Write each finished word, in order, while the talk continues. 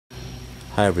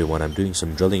Hi everyone, I'm doing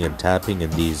some drilling and tapping in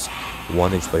these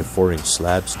 1" by 4"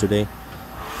 slabs today.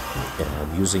 And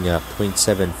I'm using a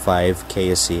 0.75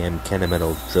 KSEM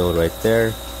Kennametal drill right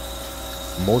there.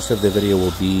 Most of the video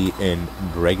will be in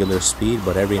regular speed,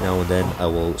 but every now and then I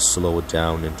will slow it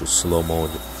down into slow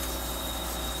mode.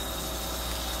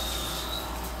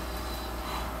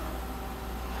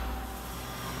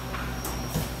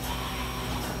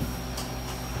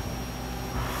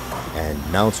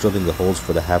 And now it's drilling the holes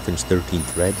for the 1/2" 13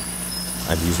 thread.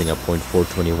 I'm using a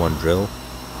 0.421 drill.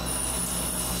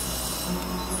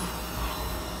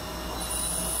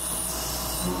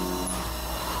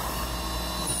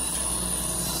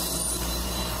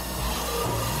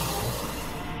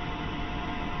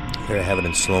 Here I have it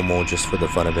in slow-mo just for the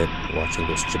fun of it. Watching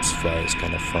those chips fly is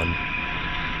kind of fun.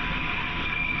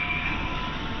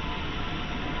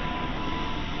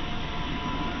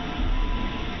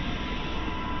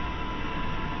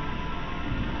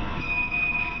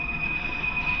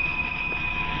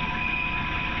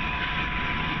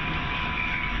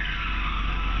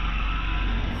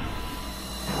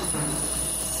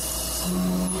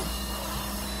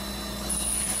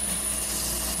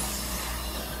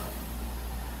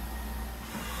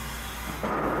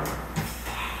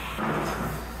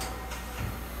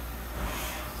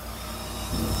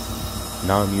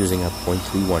 Now I'm using a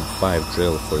 0.315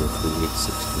 drill for the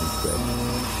 3/8/16 thread.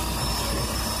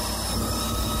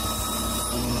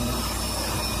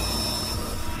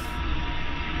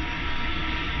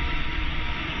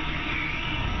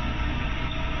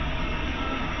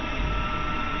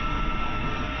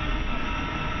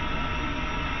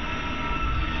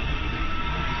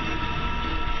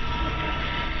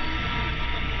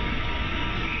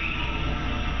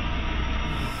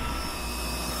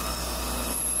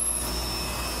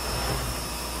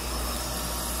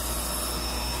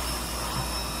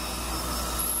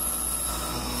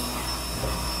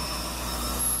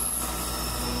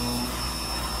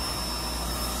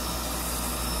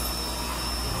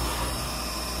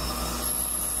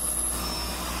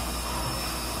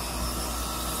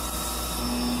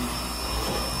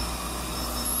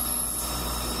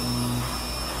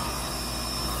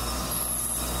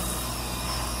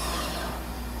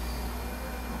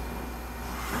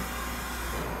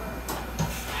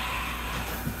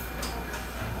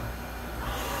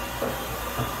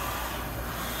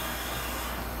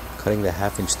 Cutting the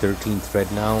 1/2" 13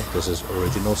 thread now. This is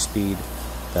original speed.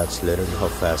 That's literally how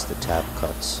fast the tap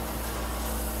cuts.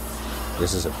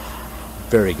 This is a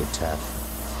very good tap.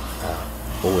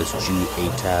 OSG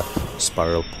A-tap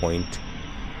spiral point.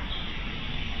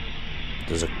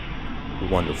 Does a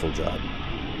wonderful job.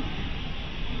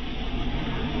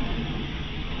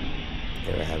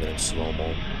 Here I have it in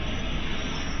slow-mo.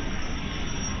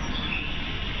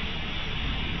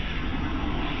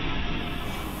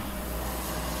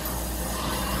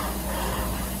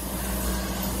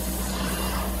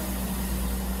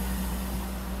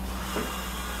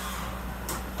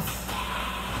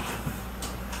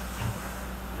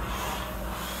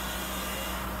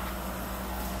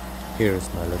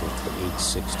 Here's my little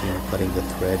 3/8/16 cutting the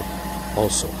thread.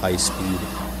 Also high speed,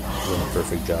 doing a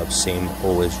perfect job. Same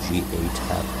OSG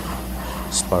A-tap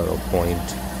spiral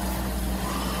point.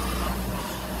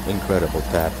 Incredible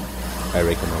tap. I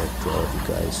recommend it to all of you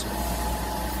guys.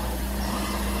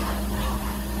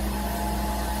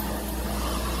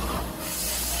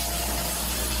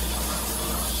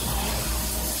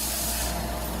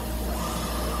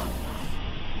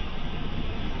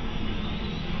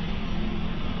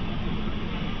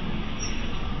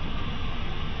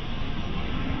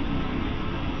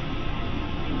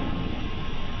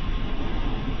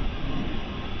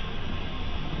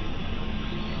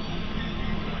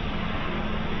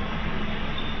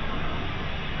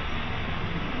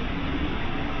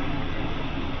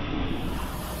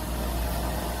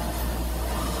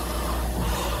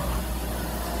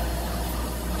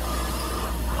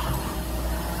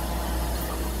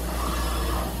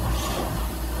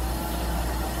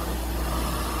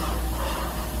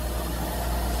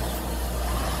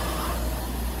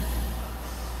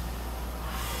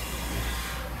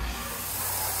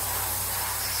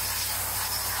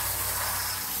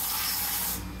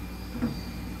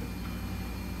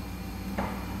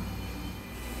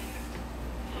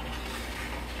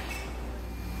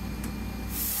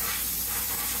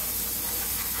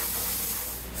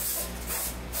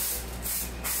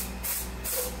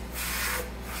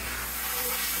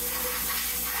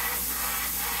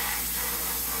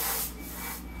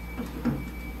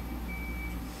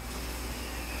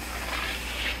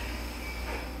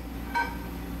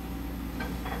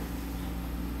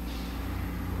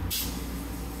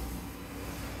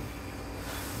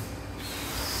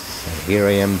 here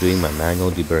I am doing my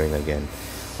manual deburring again.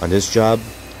 On this job,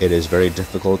 it is very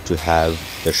difficult to have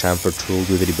the chamfer tool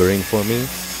do the deburring for me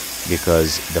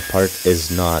because the part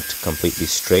is not completely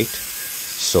straight.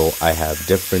 So I have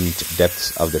different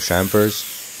depths of the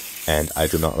chamfers, and I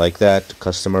do not like that.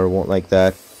 Customer won't like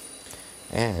that.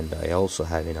 And I also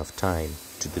have enough time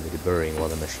to do the deburring while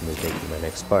the machine is making my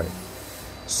next part.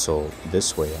 So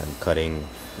this way I'm cutting,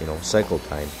 cycle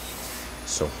time.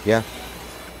 So yeah,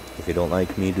 if you don't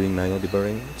like me doing manual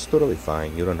deburring, it's totally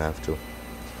fine. You don't have to.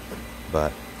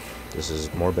 But this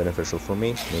is more beneficial for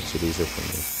me, makes it easier for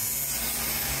me.